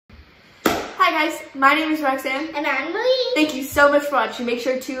Hi guys, my name is Roxanne. And I'm Marie. Thank you so much for watching. Make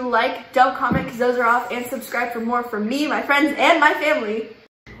sure to like, don't comment because those are off, and subscribe for more from me, my friends, and my family.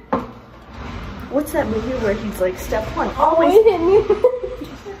 What's that movie where he's like, step one, always hit me?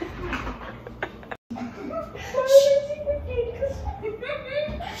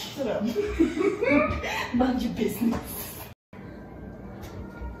 Shut up. Mind your business.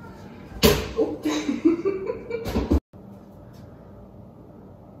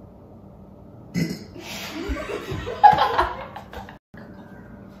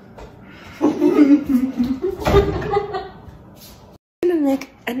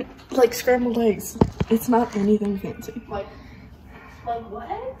 And like scrambled eggs. It's not anything fancy. Like what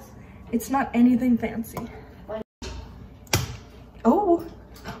eggs? It's not anything fancy. Like oh.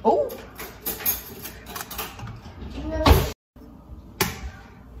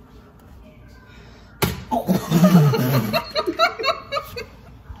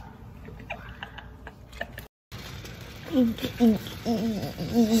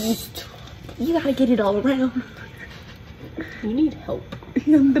 You gotta get it all around. You need help.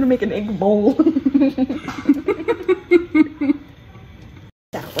 I'm gonna make an egg bowl.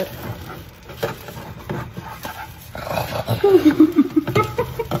 Salad.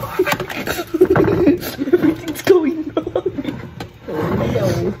 Everything's going wrong.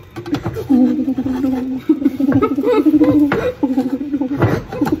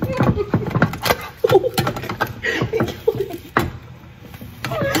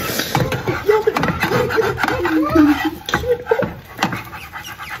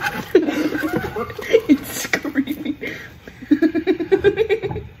 It's screaming.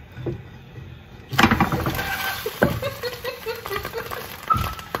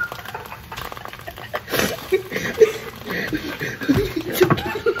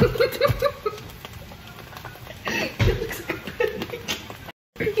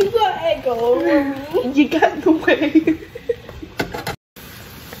 You got egg all over me. You got in the way.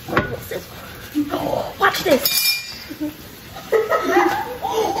 Watch this.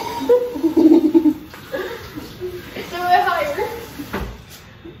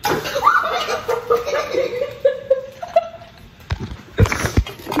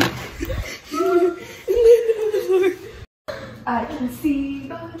 I can see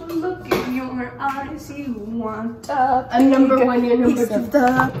by the look in your eyes you want a number one, you're number piece two. of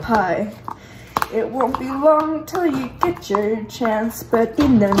the pie. It won't be long till you get your chance, but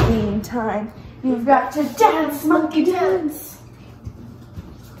in the meantime, you've got to dance, monkey dance.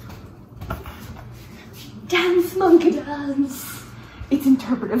 Dance, monkey dance. It's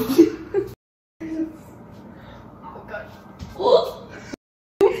interpretive. Oh god.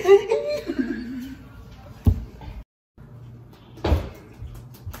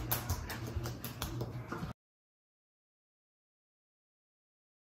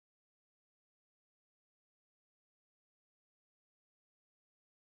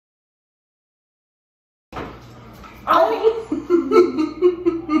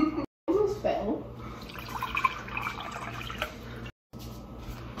 Almost fell.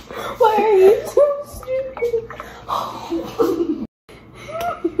 Why are you so stupid?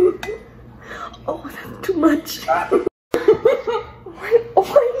 Oh, that's too much. Why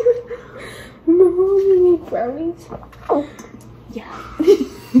are you? Remember when you made brownies? Oh, yeah.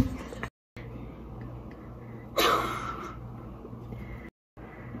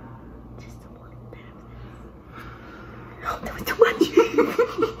 Just a little bit of this. Oh, that was too much.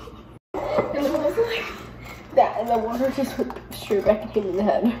 And it was like that, and the water just went straight back at him in the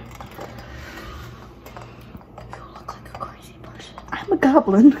head. You look like a crazy person. I'm a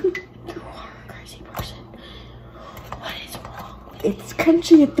goblin. You are a crazy person. What is wrong with It's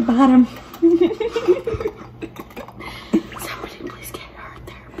crunchy at the bottom. somebody please get her a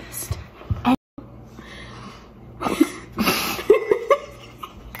therapist?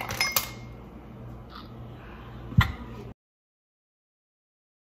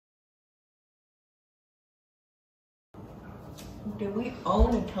 Do we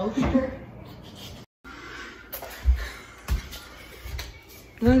own a toaster?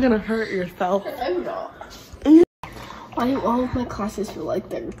 You're gonna hurt yourself. I'm not. I think all of my classes feel like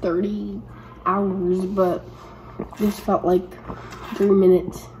they're 30 hours, but this felt like 3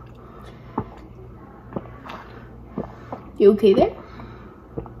 minutes. You okay there?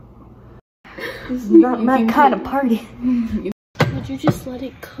 This is not my kind of party. Would you just let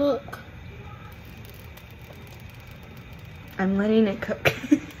it cook? I'm letting it cook.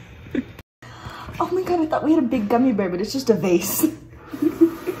 Oh my god, I thought we had a big gummy bear, but it's just a vase.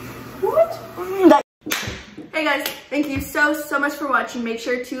 What? Hey guys, thank you so much for watching. Make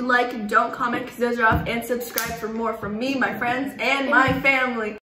sure to like, don't comment because those are off, and subscribe for more from me, my friends, and my family.